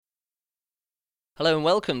Hello and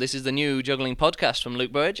welcome. This is the new juggling podcast from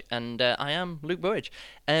Luke Burridge, and I am Luke Burridge.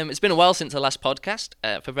 It's been a while since the last podcast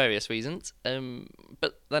for various reasons,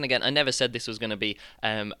 but then again, I never said this was going to be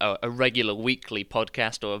a regular weekly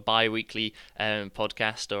podcast or a bi-weekly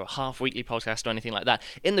podcast or a half-weekly podcast or anything like that.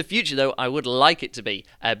 In the future, though, I would like it to be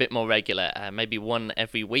a bit more regular, maybe one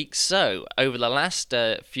every week. So, over the last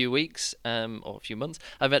few weeks or a few months,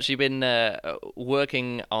 I've actually been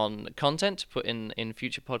working on content to put in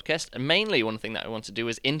future podcasts, and mainly one thing that I want to do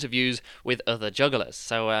is interviews with other jugglers.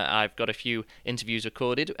 So I've got a few interviews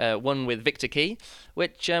recorded, one with Victor Key,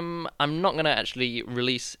 which I'm not going to actually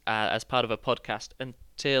release as part of a podcast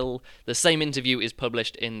until the same interview is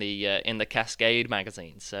published in the Cascade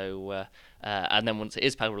magazine. So and then once it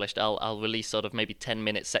is published, I'll release sort of maybe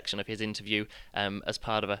 10-minute section of his interview as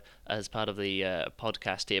part of the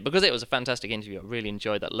podcast here, because it was a fantastic interview. I really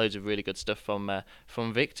enjoyed that. Loads of really good stuff from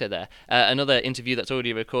Victor there. Another interview that's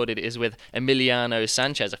already recorded is with Emiliano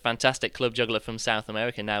Sanchez, a fantastic club juggler from South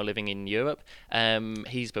America, now living in Europe.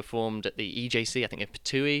 He's performed at the EJC, I think in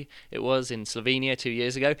Patui it was, in Slovenia 2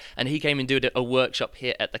 years ago, and he came and did a workshop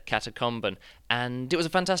here at the Catacomban, and it was a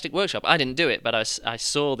fantastic workshop. I didn't do it, but I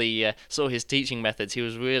saw his teaching methods. He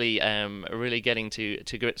was really getting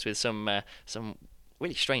to grips with some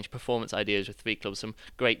really strange performance ideas with three clubs, some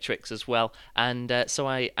great tricks as well. And so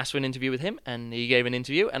I asked for an interview with him, and he gave an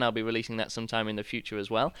interview, and I'll be releasing that sometime in the future as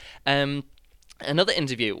well. Another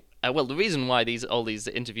interview. Well, the reason why all these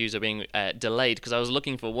interviews are being delayed, because I was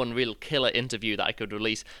looking for one real killer interview that I could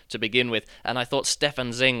release to begin with, and I thought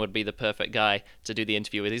Stefan Zing would be the perfect guy to do the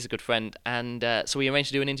interview with. He's a good friend, and so we arranged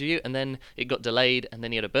to do an interview, and then it got delayed, and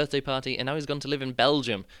then he had a birthday party, and now he's gone to live in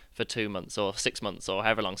Belgium for 2 months or 6 months or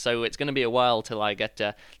however long. So it's going to be a while till I get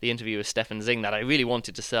the interview with Stefan Zing that I really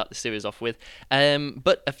wanted to start the series off with.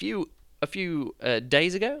 But a few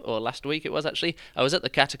days ago, or last week it was actually, I was at the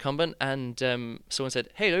Catacomban, and someone said,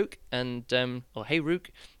 "Hey Luke," and or "Hey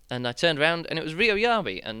Rook," and I turned around and it was Rio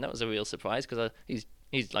Yabi, and that was a real surprise, because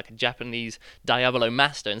he's like a Japanese Diabolo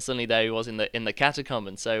master, and suddenly there he was in the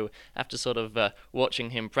Catacomban. So after sort of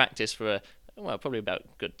watching him practice for probably about a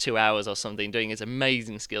good 2 hours or something, doing his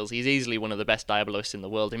amazing skills. He's easily one of the best Diabolists in the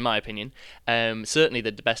world, in my opinion. Certainly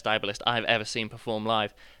the best Diabolist I've ever seen perform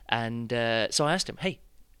live. And so I asked him, "Hey,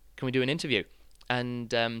 can we do an interview?"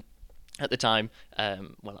 And at the time,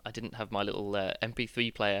 I didn't have my little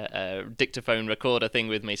MP3 player dictaphone recorder thing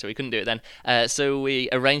with me, so we couldn't do it then. So we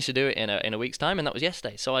arranged to do it in a week's time, and that was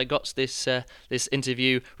yesterday. So I got this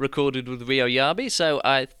interview recorded with Rio Yabi, so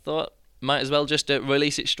I thought might as well just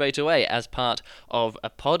release it straight away as part of a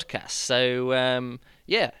podcast. So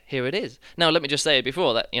yeah, here it is. Now, let me just say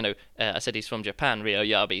before that, I said he's from Japan, Rio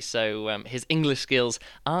Yabi, so his English skills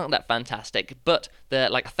aren't that fantastic, but they're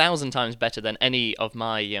like 1,000 times better than any of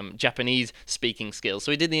my Japanese speaking skills.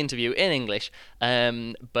 So we did the interview in English,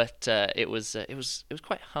 but it was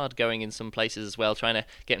quite hard going in some places as well, trying to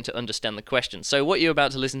get him to understand the questions. So what you're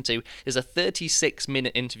about to listen to is a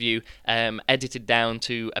 36-minute interview, edited down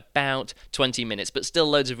to about 20 minutes, but still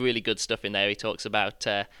loads of really good stuff in there. He talks about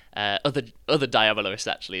other Diabolists.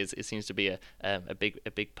 Actually, it seems to be a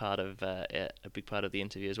big part of the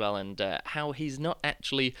interview as well, and how he's not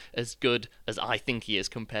actually as good as I think he is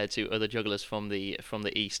compared to other jugglers from the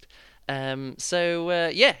East. So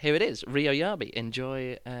yeah, here it is, Rio Yabi.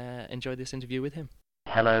 Enjoy this interview with him.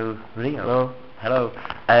 Hello, Rio. Hello.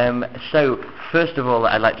 So first of all,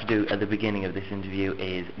 I'd like to do at the beginning of this interview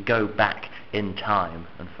is go back in time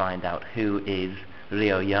and find out who is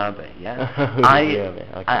Rio Yabi. Yeah.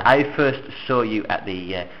 I first saw you at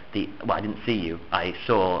the well, I didn't see you. I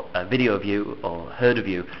saw a video of you or heard of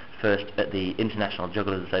you first at the International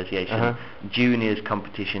Jugglers Association juniors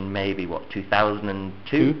competition, maybe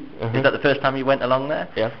 2002? Is that the first time you went along there?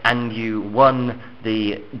 Yeah. And you won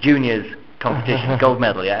the juniors competition, gold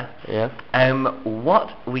medal, yeah? Yeah.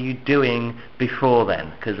 What were you doing before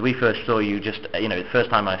then? Because we first saw you the first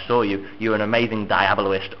time I saw you, you were an amazing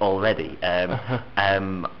Diaboloist already.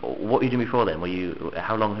 What were you doing before then?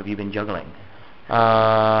 How long have you been juggling?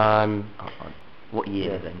 What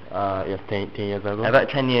year then? Yes, 10 years ago. About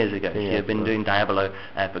 10 years ago. So you've been doing Diabolo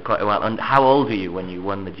for quite a while. And how old were you when you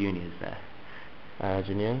won the juniors there?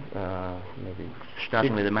 Junior, maybe.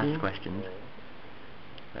 Starting with the maths questions.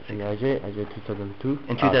 I did 2002.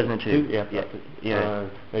 In 2002? Yeah.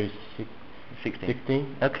 Maybe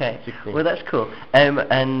 16. Okay. 16. Well, that's cool. So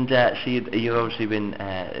you've obviously been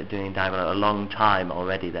doing Diabolo a long time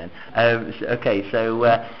already then. So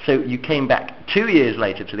you came back 2 years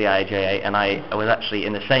later to the IJA, and I was actually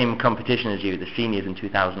in the same competition as you, the seniors, in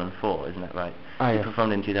 2004, isn't that right? You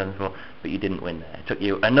performed in 2004, but you didn't win there. It took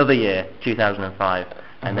you another year, 2005,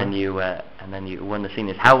 and then you and then you won the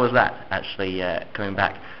seniors. How was that actually coming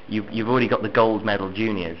back? You've already got the gold medal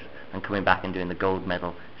juniors and coming back and doing the gold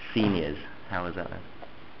medal seniors. How was that then?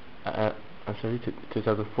 I'm sorry,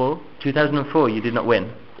 2004? 2004 you did not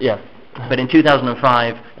win? Yes. But in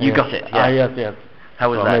 2005 you got it, yeah? Yes. How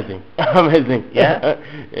was that? Amazing. Amazing. Yeah?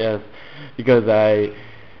 Yes, because I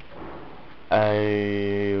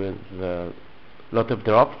was lot of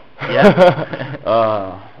drops.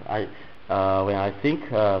 Yeah. When I think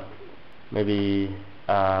maybe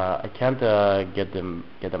I can't get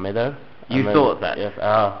a medal. You thought that? Yes.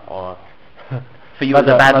 Or for you it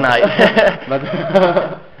was a bad night. But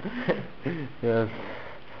yes,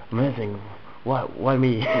 amazing. Why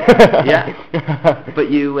me? Yeah. But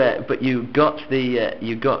you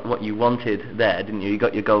got what you wanted there, didn't you? You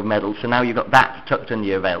got your gold medal. So now you got that tucked under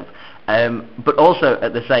your belt. But also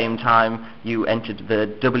at the same time you entered the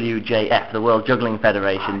WJF, the World Juggling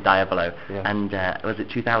Federation Diabolo. Yeah. And was it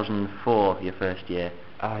 2004 your first year?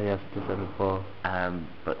 Yes, 2004.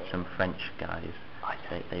 But some French guys,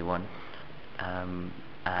 they won. And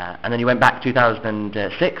then you went back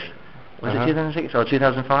 2006. Was it 2006 or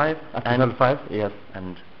 2005? 2005, yes.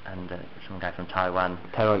 And some guy from Taiwan.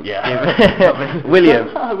 Taiwan, yeah.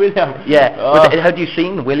 William. William. Yeah. Had you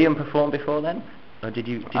seen William perform before then? Or did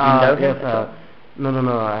you know him? Yes, no.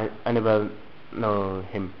 I never know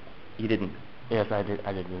him. You didn't? Yes, I didn't.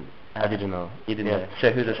 I didn't know. You didn't know.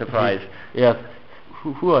 So who's a surprise? Yes.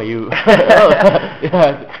 Who are you?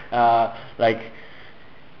 Yes. Like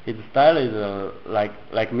his style is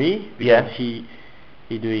like me. Because yeah.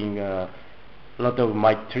 He doing a lot of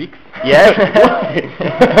my tricks. Yes.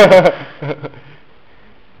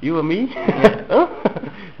 You and me? Yeah.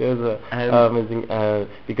 It was amazing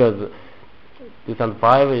because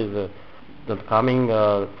 2005 is not coming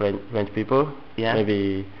French people. Yeah.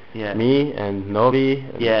 Maybe yeah. Me and Nobi.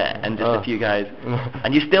 Yeah, and just a few guys.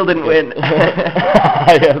 And you still didn't win.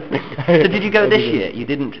 Yes. So did you go this year? You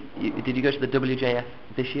didn't. Did you go to the WJF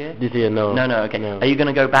this year? This year, no. No. Okay. No. Are you going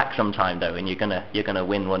to go back sometime though, and you're gonna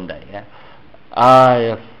win one day? Yeah.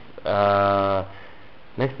 Yes.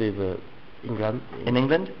 Next is England. In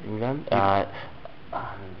England? England.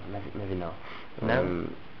 Maybe no. No.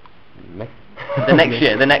 Next. The next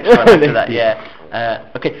year, the next one after that, yeah.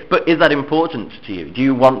 Okay, but is that important to you? Do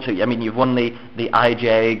you want to? I mean, you've won the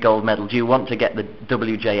IJA gold medal. Do you want to get the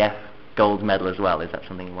WJF gold medal as well? Is that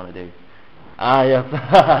something you want to do? Yes.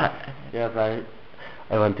 Yes,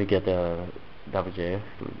 I want to get a WJF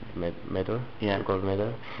medal. Yeah. Gold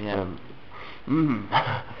medal. Yeah.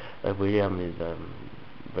 William is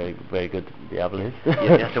very good Diabolist.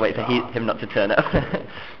 You have to wait for him not to turn up.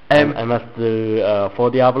 I must do 4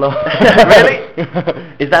 Diabolo. Really?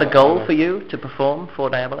 Is that a goal for you to perform 4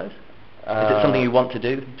 Diabolos? Is it something you want to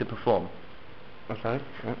do, to perform? I'm sorry?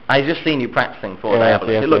 Yeah. I've just seen you practicing 4 Diabolos.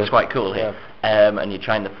 Yes, it looks quite cool here. Yes. And you're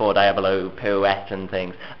trying the 4 Diabolo pirouette and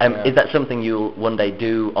things. Is that something you'll one day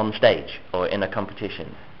do on stage or in a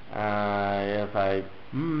competition? Yes,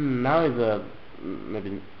 now is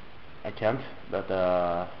maybe I can't, but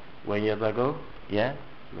 1 year ago, yeah,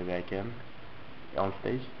 maybe I can on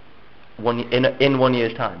stage. In 1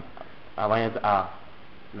 year's time. 1 year.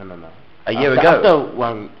 No. A year ago.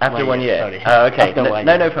 After 1 year. Sorry. Oh, okay.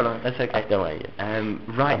 No problem. That's okay. After 1 year.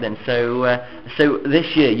 Right then. So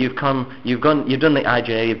this year you've done the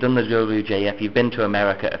IJA, you've done the WJF, you've been to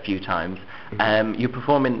America a few times. You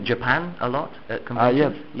perform in Japan a lot at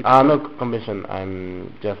conventions? Yes. No convention.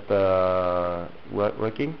 I'm just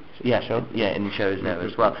working. Yeah, in shows there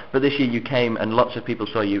as well. But this year you came and lots of people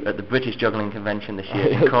saw you at the British Juggling Convention this year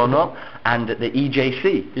in Cornwall and at the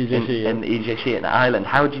EJC, in the EJC in Ireland.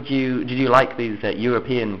 How did you like these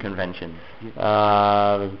European conventions?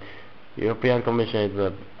 European convention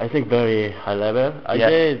is I think very high level.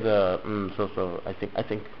 IJA is so I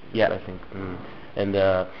think. Yeah. And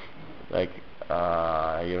like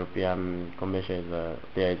European convention is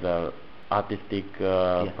there is a artistic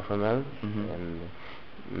performance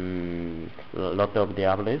and a lot of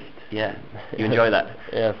Diabolists. Yeah, you enjoy that?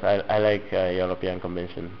 Yes, I like European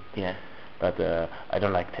convention. Yeah. But I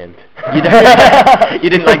don't like tent. You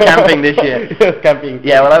didn't like camping this year? Yes, camping.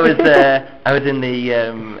 Yeah, well, I was in the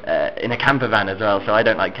in a camper van as well, so I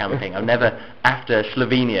don't like camping. I'm never after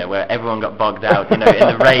Slovenia, where everyone got bogged out, in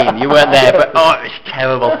the rain. You weren't there, but it was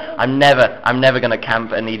terrible. I'm never going to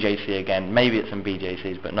camp an EJC again. Maybe at some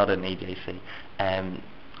BJCs, but not an EJC.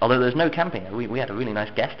 Although there's no camping, we had a really nice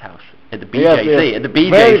guest house at the BJC. Yes. At the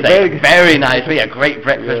BJC, very nice. We had great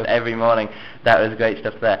breakfast every morning. That was great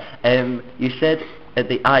stuff there. You said at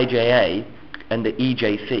the IJA and the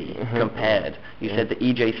EJC compared. You said the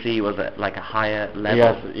EJC was at like a higher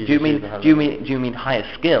level. Yes. Do you mean higher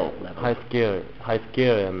skill level? High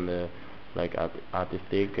skill and like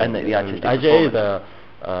artistic. And the artistic IJ is performance.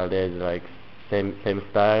 there's like same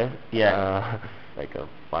style. Yeah. Like a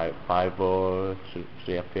 5/4,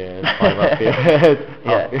 3 FPS, 5 FPS.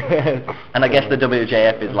 Yeah. And I guess the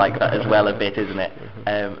WJF is like that as well a bit, isn't it?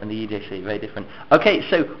 And the EJC, very different. Okay,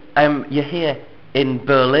 so you're here in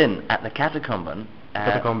Berlin at the Katakomben.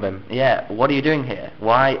 Katakomben. Yeah. What are you doing here?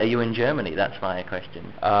 Why are you in Germany? That's my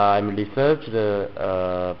question. I'm research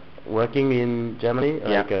working in Germany,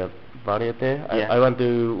 Yeah. like variety. Yeah. I want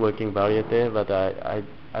to work in variety, but I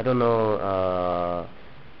don't know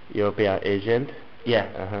European agent. Yeah.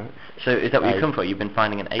 Uh-huh. So is that what you come for? You've been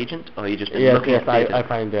finding an agent, or you just been Yes, looking yes. at theatres? I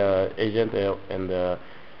find agent and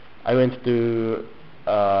I went to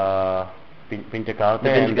Wintergarten. The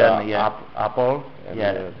Wintergarten, yeah. Apple. And,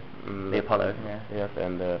 Yeah. The Apollo. Yeah. Yes,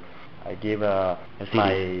 and I gave CD.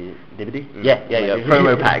 my DVD. Yeah, my DVD.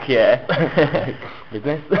 promo pack, yeah.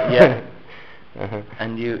 Business. Yeah. Uh-huh.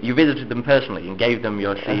 And you visited them personally and gave them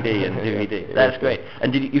your CD and DVD. Yes, That's yes. great.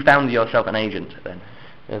 And did you found yourself an agent then?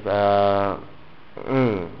 Yes,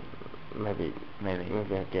 maybe.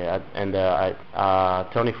 Okay. And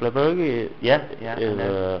Tony Fleberg is Yeah, I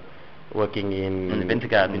know. working in the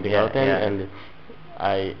Wintergarten, yeah. and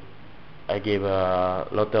I gave a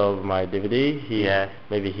lot of my DVD.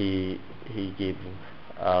 Maybe he gave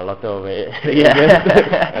a lot of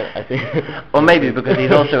Yeah. I think. Or maybe because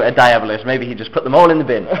he's also a diabolist, maybe he just put them all in the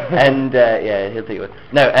bin. And he'll take it.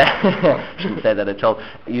 No, shouldn't say that at all.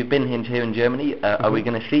 You've been here in Germany. Are we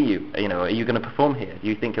going to see you? Are you going to perform here? Do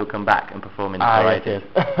you think you'll come back and perform in variety?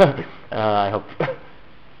 Yes. I hope.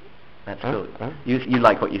 That's cool. Huh? You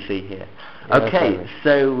like what you see here. Yeah, Okay,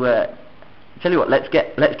 certainly. so tell you what, let's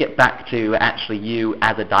get back to actually you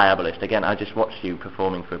as a diabolist. Again, I just watched you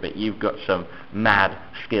performing for a bit. You've got some mad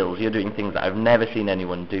skills. You're doing things that I've never seen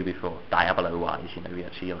anyone do before, diabolo-wise.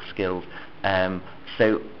 Actually your skills.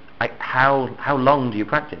 So how long do you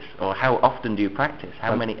practice, or how often do you practice?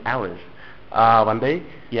 How many hours? 1 day.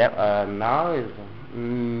 Yep. Now is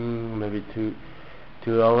maybe 2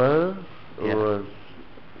 hours Yeah. or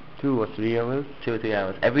 2 or 3 hours. 2 or 3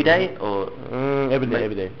 hours every day, or Every day.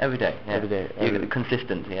 Every day. Every day. Yeah. Every day. You're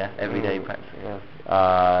consistent, yeah. Every day practice. Yes.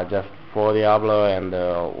 Just 4 Diablo and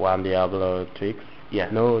 1 Diablo tricks. Yeah.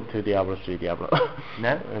 No 2 Diablo, 3 Diablo.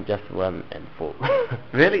 No? Just 1 and 4.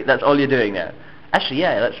 Really? That's all you're doing now? Actually,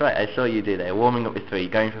 yeah, that's right. I saw you do that. Warming up with 3,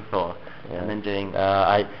 going for 4, and then doing.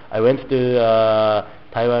 I went to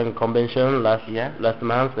Taiwan convention last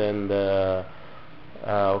month and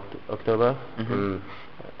October.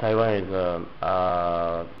 Taiwan is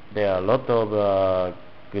there are a lot of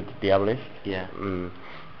good diabolists. Yeah.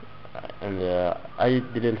 And I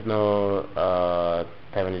didn't know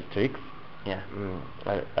Taiwanese tricks. Yeah.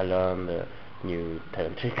 I learned new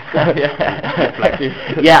Taiwan tricks. Practice.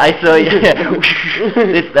 Yeah, I saw you.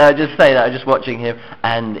 Just say that I was just watching him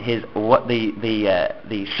and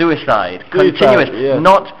the suicide, continuous, yes.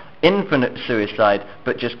 not infinite suicide,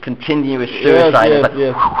 but just continuous suicide.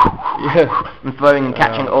 Yes. And throwing and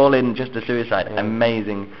catching all in just a suicide. Yeah.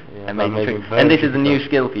 Amazing trick. very And this is a new difficult.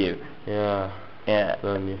 skill for you. Yeah. Yeah.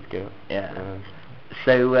 So new skill. Yeah.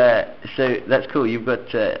 So that's cool. You've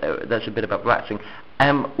got that's a bit about practicing.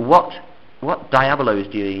 What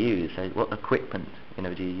diabolos do you use? What equipment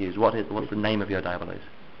do you use? What's the name of your diabolos?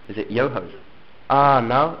 Is it Yohos?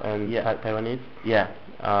 Now and Yeah. Taiwanese. Yeah.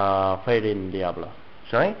 Fading Diablo.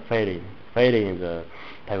 Sorry? Fading is a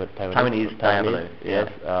Taiwanese diabolo. Yes.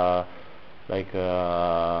 Like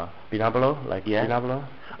Binabolo, like Yeah. Binabolo.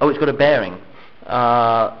 Oh, it's got a bearing.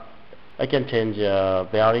 I can change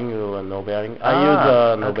bearing or no bearing. I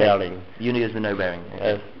use no okay. bearing. You use the no bearing.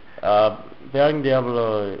 Yes. Bearing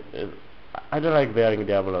Diablo is, I don't like bearing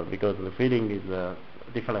Diablo because the feeling is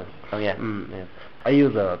different. Oh yeah. Yes. I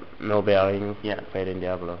use no bearing. Yeah. Fading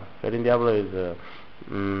Diablo. Fading Diablo is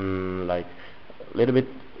like little bit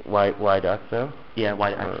wide axle. Yeah,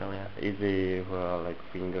 wide axle. Yeah. Easy for like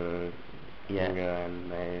finger and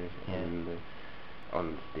nail and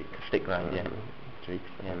on Stick grind. Yeah.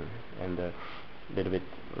 Tricks Yeah. and little bit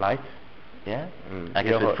light. Yeah. Mm. I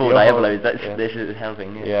guess Yoho- with 4 Yoho- diabolos, yeah. this is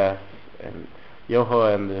helping. Yeah. Yeah, and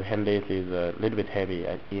Yoho and Hendes is a little bit heavy.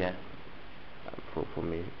 Yeah. For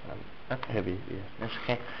me, Okay. heavy. Yes. That's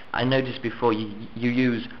okay. I noticed before you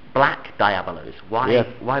use black diabolos. Why? Yes.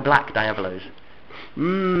 Why black diabolos?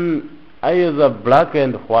 I use a black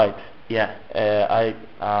and white. Yeah.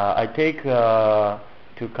 I take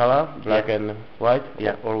 2 color, black Yeah. and white.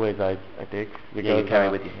 Yeah. Always I take because Yeah, you carry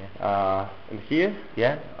with you. and here.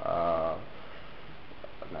 Yeah.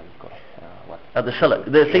 What? The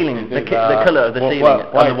ceiling, This is, the color of the ceiling white,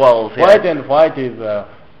 on the walls. Yeah. White and white is I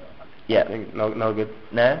Yeah. think no good.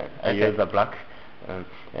 No. I Okay. use the black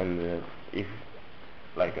and if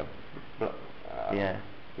like a yeah.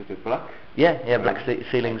 is it black? Yeah, black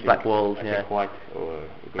ceilings, black walls, I yeah. think white or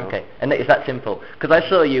gold. Okay, and is that simple? Because I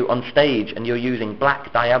saw you on stage and you're using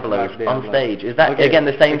black Diabolos on stage. Is that again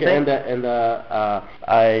the same thing? And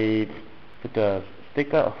I put a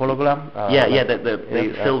sticker, a hologram.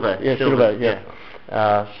 The silver. Yeah, silver. Yeah.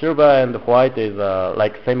 Silver and white is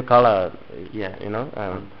like same color. Yeah. You know.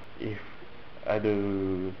 If I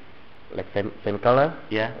do like same color.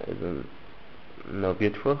 Yeah. It's no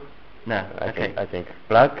beautiful. No. I think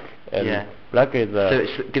black and black is. So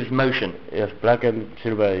it gives motion. Yes, black and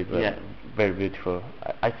silver is very beautiful.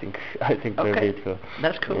 I think very beautiful.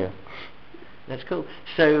 That's cool. Yeah. That's cool.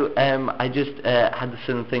 So I just had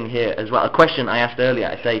some thing here as well. A question I asked earlier.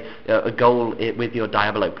 I say a goal with your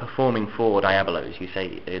Diabolo, performing 4 Diabolos. You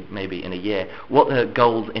say maybe in a year. What are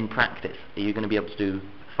goals in practice? Are you going to be able to do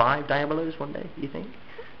 5 Diabolos one day? You think?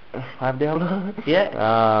 5 Diabolos?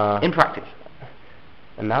 Yeah. In practice.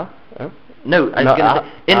 And now? No, I was going to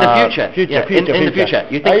say in the future. In the future.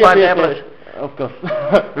 You think 5 Diabolos? Of course.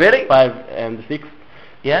 Really? 5 and 6.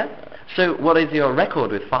 Yeah. So what is your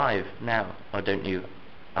record with 5 now? Or don't you?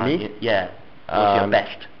 Me? Yeah. What's your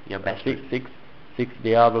best? Your best. 6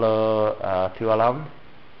 Diablo, 2 alarm.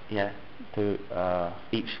 Yeah. 2.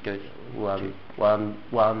 Each goes. 1,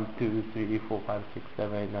 2, 3, 4, 5, 6,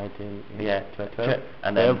 7, 8, 9, 10, 11, 12,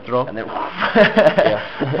 and then 12 drop. And then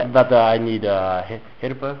yeah. But I need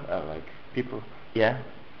helper, like people. Yeah.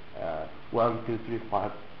 1, 2, 3,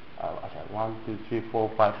 5. 1, 2, 3,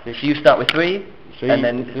 4, 5, 6. So you start with 3, and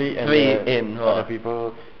then 3 in. Other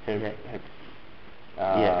people help.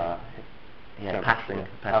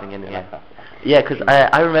 Passing in. Yeah, because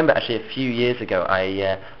I remember actually a few years ago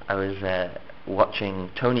I was watching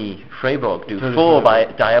Tony Freiborg do 4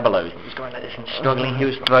 Diabolos. He was going like this and struggling. He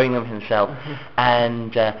was throwing them himself,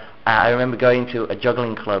 and I remember going to a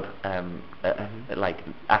juggling club like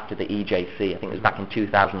after the EJC. I think it was back in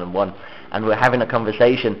 2001, and we were having a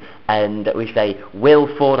conversation, and we say, will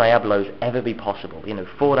 4 Diabolos ever be possible?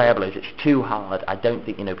 4 Diabolos, it's too hard. I don't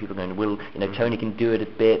think people are going. Tony can do it a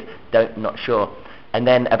bit. Not sure. And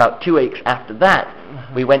then about 2 weeks after that,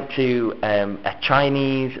 we went to a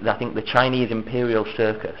Chinese, I think the Chinese Imperial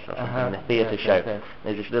Circus or something, a theatre show.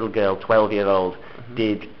 There's this little girl, 12-year-old,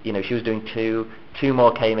 did, she was doing 2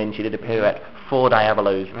 more came in, she did a pirouette, 4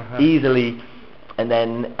 Diabolos, easily, and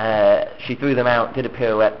then she threw them out, did a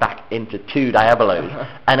pirouette back into 2 Diabolos,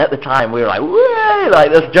 and at the time we were like, whoa,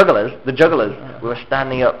 like those jugglers, we were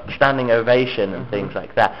standing ovation and things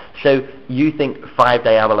like that. So you think 5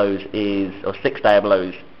 Diabolos or 6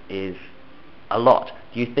 Diabolos is a lot?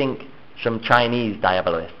 Do you think some Chinese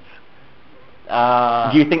Diabolists?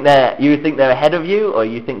 Do you think they're ahead of you, or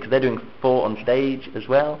you think 'cause they're doing 4 on stage as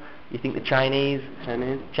well? You think the Chinese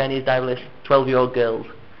Diabolists, 12-year-old girls?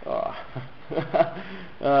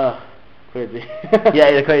 Crazy.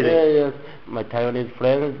 Yeah, they're crazy. Yes. My Taiwanese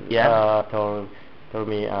friends told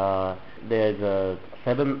me there's a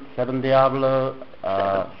 7 Diablo,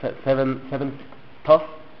 7 toss.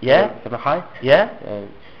 Yeah. 7 high. Yeah.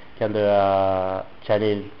 Can the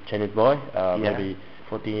Chinese boy, maybe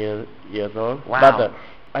 14 years old. Wow. But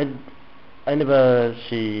I never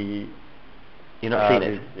see. You not seen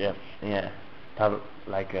it? Yes. Yeah.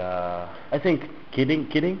 Like I think kidding.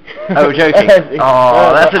 Oh, joking.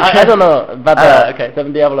 That's I don't know, but okay.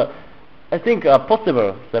 7 Diablo. I think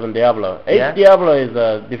possible 7 Diablo. 8 Diablo is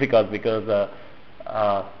difficult because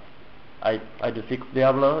I do 6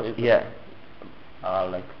 Diablo. It's,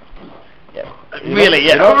 like. Yeah. Really?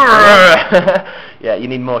 Yeah. Yeah. You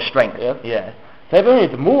need more strength. Yeah. 7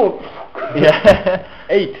 is more. Yeah.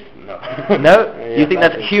 8. No. No. Yeah, You think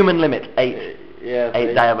that's human limit? 8. Yes.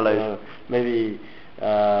 8 Diabolos. Maybe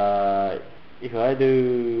if I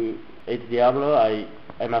do 8 Diablo, I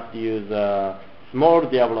must use small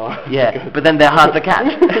Diablo. Yeah, but then they're hard to catch.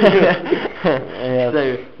 Yeah.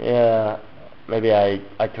 So yeah, maybe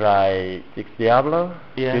I try 6 Diablo.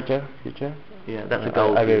 Yeah. Future. Yeah, that's a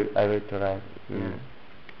goal. I will try.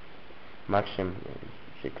 Maximum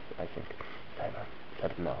 6, I think.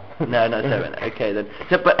 7. No. No, 7. Okay then.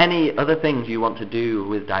 So, but any other things you want to do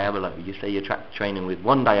with Diabolo? You say you're training with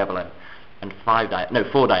 1 Diabolo and 4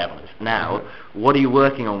 Diabolos. Now, what are you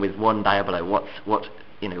working on with 1 Diabolo?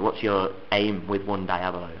 What's your aim with 1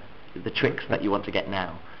 Diabolo? The tricks that you want to get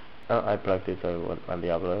now. I practice 1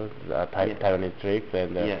 Diabolo, Taiwanese tricks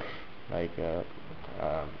and like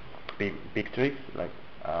big tricks like.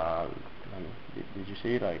 Did you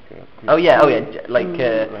see like?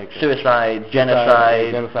 Like suicide,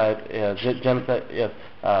 genocide. Genocide. Yes,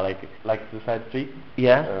 like suicide trick.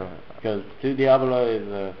 Yeah. Because 2 Diablo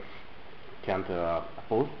is can't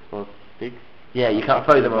force sticks. Yeah, you can't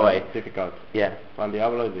throw them away. Difficult. Yeah. Juan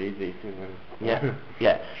Diablo is easy. Yeah,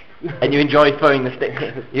 yeah. And you enjoy throwing the sticks.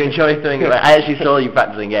 You enjoy throwing them. I actually saw you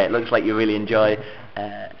practicing. Yeah, it looks like you really enjoy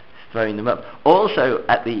throwing them up. Also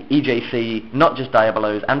at the EJC, not just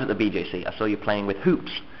Diabolos, and at the BJC, I saw you playing with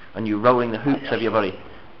hoops, and you rolling the hoops of your body,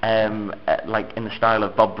 like in the style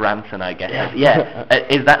of Bob Branson, I guess. Yeah.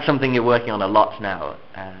 Is that something you're working on a lot now?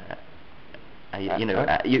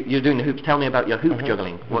 You're doing the hoops. Tell me about your hoop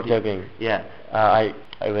juggling. Hoop juggling. Yeah. I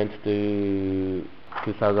went to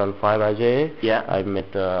 2005 IJA. Yeah. I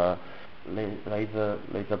met laser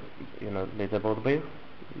vaudeville.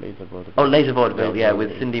 Oh, laser vaudeville. Yeah,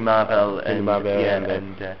 with Cindy Marvell and Cindy Marvell and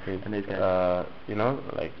those guys.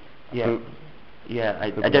 Yeah. Yeah.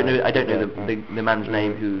 I don't know the man's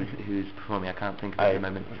name who's performing. I can't think of it at the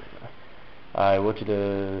moment. I watch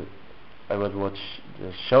the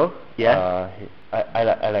show. Yeah. I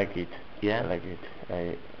like it. Yeah. I like it.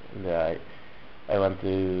 I want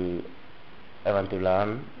to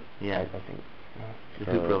learn. Yeah. I think. The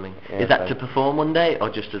hoop rolling. Yes, is that to perform one day, or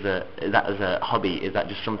just as a hobby? Is that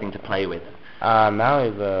just something to play with? Now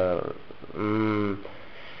is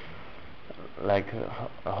like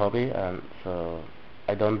a hobby, and so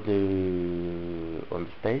I don't do on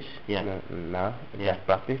the stage. Yeah. Now Yeah. just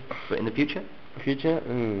practice. But in the future?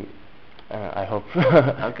 I hope.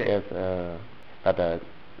 Okay. Yes. But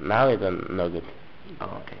now it's no good.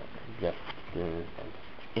 Oh, okay. Just.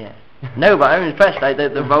 Yeah. No, but I'm impressed.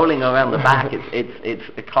 The rolling around the back, it's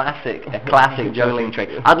a classic juggling trick.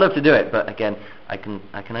 I'd love to do it, but again, I can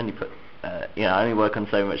only put I only work on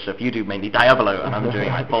so much stuff. You do mainly Diabolo, and I'm doing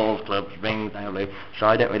like balls, clubs, rings, Diabolo, so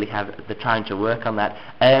I don't really have the time to work on that.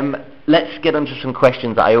 Let's get onto some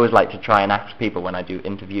questions that I always like to try and ask people when I do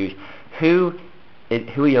interviews. Who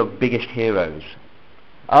are your biggest heroes?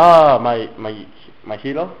 My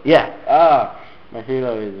hero? Yeah. My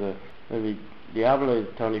hero is maybe Diablo is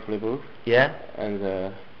Tony Fleaboo. Yeah. And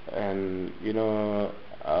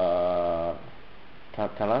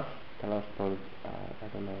Talas, I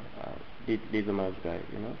don't know, Lizama's guy,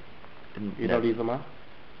 you know Lizama?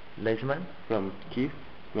 Laserman? From Kiev,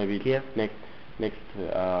 maybe Kiev? next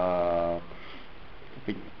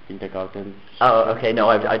Wintergarten. Oh, okay. No,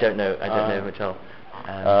 I don't know. I don't know him at all.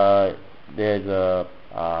 There's a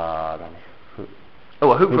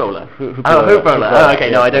a hoop roller. Hoop roller. Oh, okay.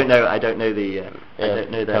 Yeah. No, I don't know. I don't know the. I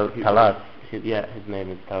don't know the. Talas. His name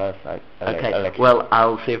is Talas. Okay. I like well,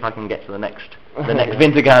 I'll see if I can get to the next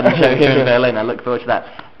Wintergarten show here in Berlin. I look forward to that.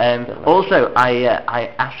 Also,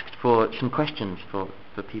 I asked for some questions for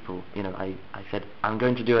people. I said I'm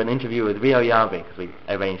going to do an interview with Rio Yarvi because we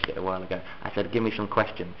arranged it a while ago. I said give me some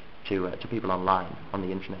questions to people online on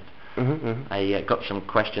the internet. I got some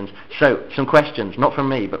questions. So, some questions, not from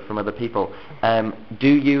me, but from other people. Do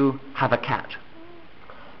you have a cat?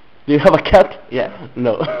 Do you have a cat? Yeah.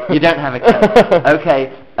 No. You don't have a cat.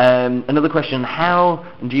 Okay. Another question. How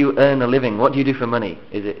do you earn a living? What do you do for money?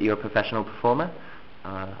 Is it you're a professional performer?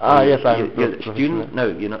 Yes, you're a student? No,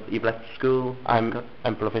 you're not. You've left school? I'm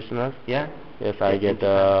professional. Yeah? Yes, I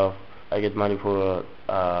get money for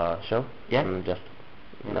show. Yeah? And just,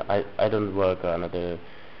 I don't work another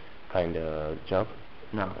kind of job.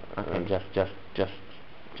 No. Okay. Just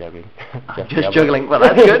juggling. just juggling. Well,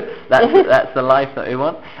 that's good. That's the life that we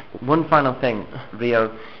want. One final thing,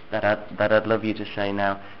 Rio, that I'd love you to say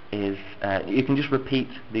now is you can just repeat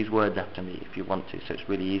these words after me if you want to. So it's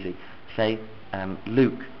really easy. Say,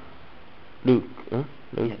 Luke. Luke. Luke.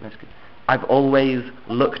 Yeah, that's good. I've always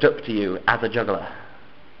looked up to you as a juggler.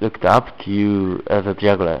 Looked up to you as a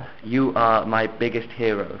juggler. You are my biggest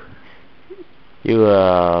hero. You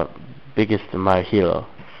are biggest my hero.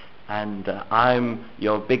 And I'm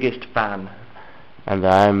your biggest fan. And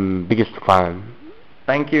I'm biggest fan.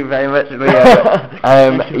 Thank you very much,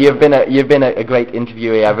 Rio. You've been a great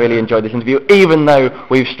interviewee. I've really enjoyed this interview, even though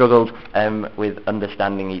we've struggled with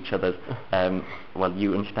understanding each other's. Well,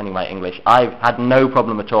 you understanding my English. I've had no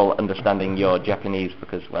problem at all understanding your Japanese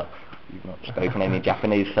because, well, you've not spoken any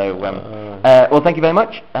Japanese. So, well, thank you very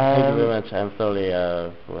much. Thank you very much. I'm sorry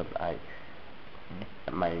for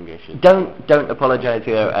my English. Don't apologise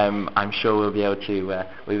here. I'm sure we'll be able to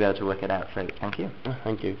work it out. So, thank you.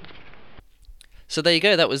 Thank you. So there you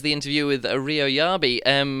go. That was the interview with Rio Yarvi.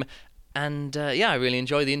 I really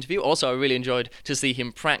enjoyed the interview. Also, I really enjoyed to see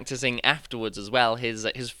him practicing afterwards as well. His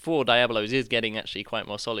four Diabolos is getting actually quite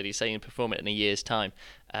more solid. He's saying he'll perform it in a year's time.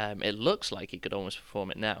 It looks like he could almost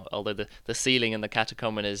perform it now, although the ceiling in the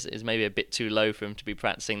catacomb is maybe a bit too low for him to be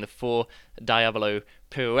practicing the 4 Diavolo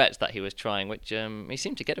pirouettes that he was trying, which he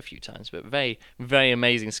seemed to get a few times, but very, very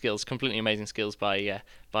amazing skills, completely amazing skills by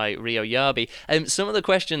Rio Yarbi. Some of the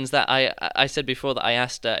questions that I said before that I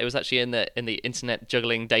asked, it was actually in the Internet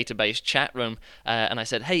Juggling Database chat room, and I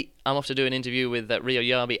said, hey, I'm off to do an interview with Rio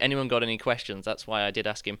Yarbi. Anyone got any questions? That's why I did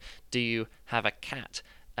ask him, do you have a cat?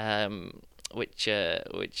 Which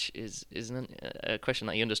is a question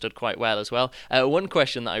that he understood quite well as well. One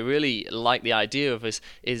question that I really like the idea of is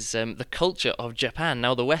the culture of Japan.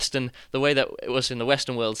 Now the way that it was in the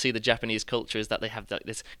Western world see the Japanese culture is that they have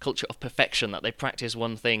this culture of perfection, that they practice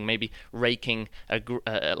one thing, maybe raking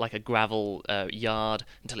like a gravel yard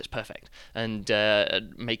until it's perfect, and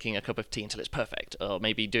making a cup of tea until it's perfect, or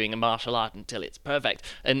maybe doing a martial art until it's perfect.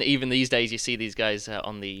 And even these days you see these guys I've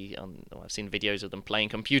seen videos of them playing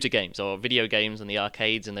computer games or video games in the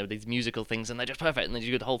arcades, and there are these musical things, and they're just perfect, and they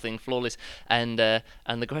do the whole thing flawless. And the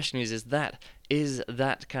question is that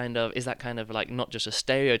kind of like not just a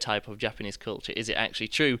stereotype of Japanese culture? Is it actually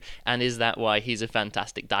true? And is that why he's a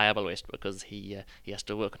fantastic diabolist, because he has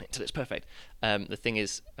to work on it till it's perfect? The thing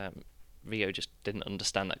is, Rio just didn't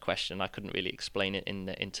understand that question. I couldn't really explain it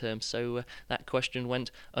in terms, so that question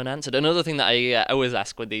went unanswered. Another thing that I always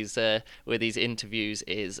ask with these interviews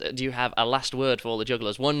is, do you have a last word for all the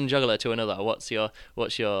jugglers? One juggler to another. What's the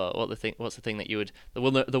thing that you would,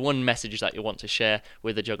 the one message that you want to share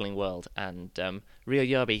with the juggling world? And Rio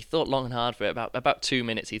Yarbi thought long and hard for it. About 2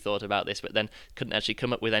 minutes he thought about this, but then couldn't actually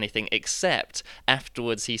come up with anything, except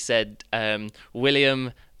afterwards he said,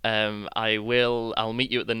 William, I'll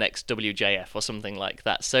meet you at the next WJF or something like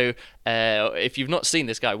that. So if you've not seen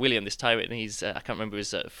this guy, William, this Taiwanese, I can't remember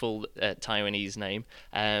his full Taiwanese name,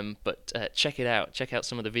 but check it out. Check out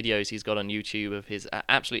some of the videos he's got on YouTube of his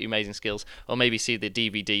absolutely amazing skills, or maybe see the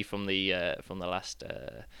DVD from the last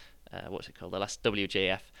the last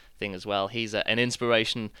WJF thing as well. He's an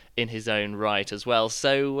inspiration in his own right as well.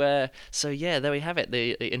 So yeah, there we have it,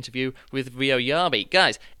 the interview with Rio Yarbi.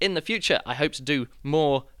 Guys, in the future, I hope to do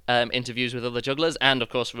more interviews with other jugglers, and of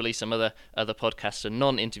course release some other podcasts and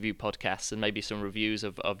non-interview podcasts, and maybe some reviews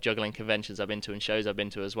of juggling conventions I've been to and shows I've been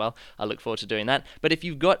to as well. I look forward to doing that. But if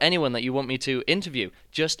you've got anyone that you want me to interview,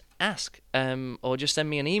 just ask, or just send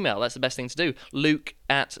me an email. That's the best thing to do.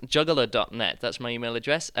 Luke@juggler.net, that's my email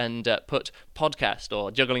address, and put podcast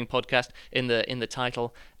or juggling podcast in the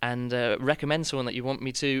title, and recommend someone that you want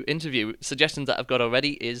me to interview. Suggestions that I've got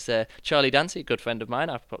already is Charlie Dancy, a good friend of mine.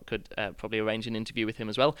 I could probably arrange an interview with him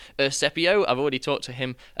as well. Sepio, I've already talked to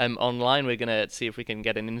him online. We're going to see if we can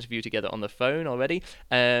get an interview together on the phone already.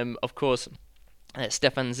 Of course,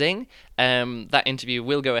 Stefan Zing, that interview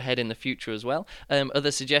will go ahead in the future as well.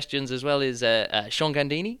 Other suggestions as well is Sean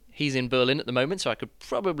Gandini. He's in Berlin at the moment, so I could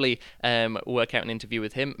probably work out an interview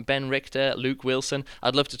with him. Ben Richter, Luke Wilson.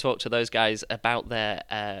 I'd love to talk to those guys about their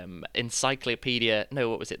encyclopedia. No,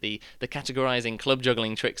 what was it? The categorizing club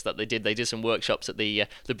juggling tricks that they did. They did some workshops at the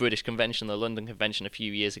British Convention, the London Convention, a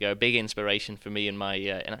few years ago. A big inspiration for me in my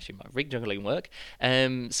actually my rig juggling work.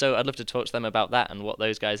 So I'd love to talk to them about that and what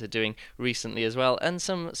those guys are doing recently as well, and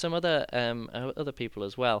some other people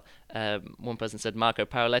as well. One person said Marco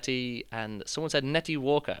Paoletti, and someone said Nettie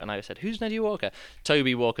Walker. And I said, who's Nettie Walker?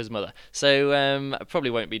 Toby Walker's mother. So I probably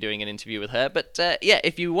won't be doing an interview with her. But yeah,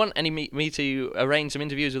 if you want me to arrange some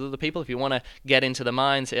interviews with other people, if you want to get into the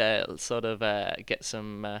minds, get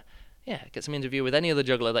some interview with any other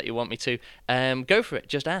juggler that you want me to, go for it.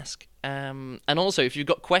 Just ask. And also, if you've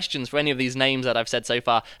got questions for any of these names that I've said so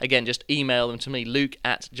far, again, just email them to me,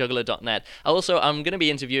 luke@juggler.net. Also, I'm going to be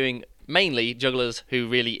interviewing mainly jugglers who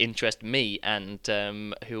really interest me, and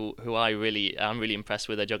who I'm really impressed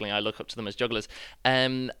with their juggling. I look up to them as jugglers,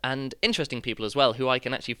 and interesting people as well who I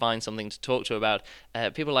can actually find something to talk to about.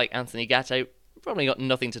 People like Anthony Gatto. Probably got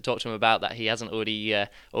nothing to talk to him about that he hasn't already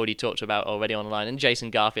talked about already online. And Jason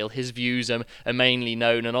Garfield, his views are mainly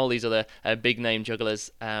known, and all these other big name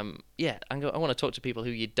jugglers. I want to talk to people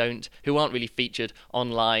who aren't really featured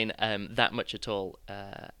online that much at all,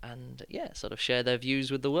 and sort of share their views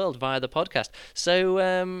with the world via the podcast. So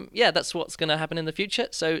that's what's going to happen in the future.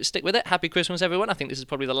 So stick with it. Happy Christmas, everyone. I think this is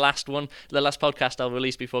probably the last podcast I'll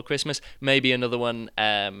release before Christmas. Maybe another one,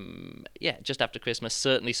 just after Christmas.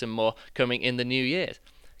 Certainly some more coming in the new year.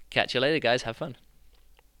 Catch you later, guys. Have fun.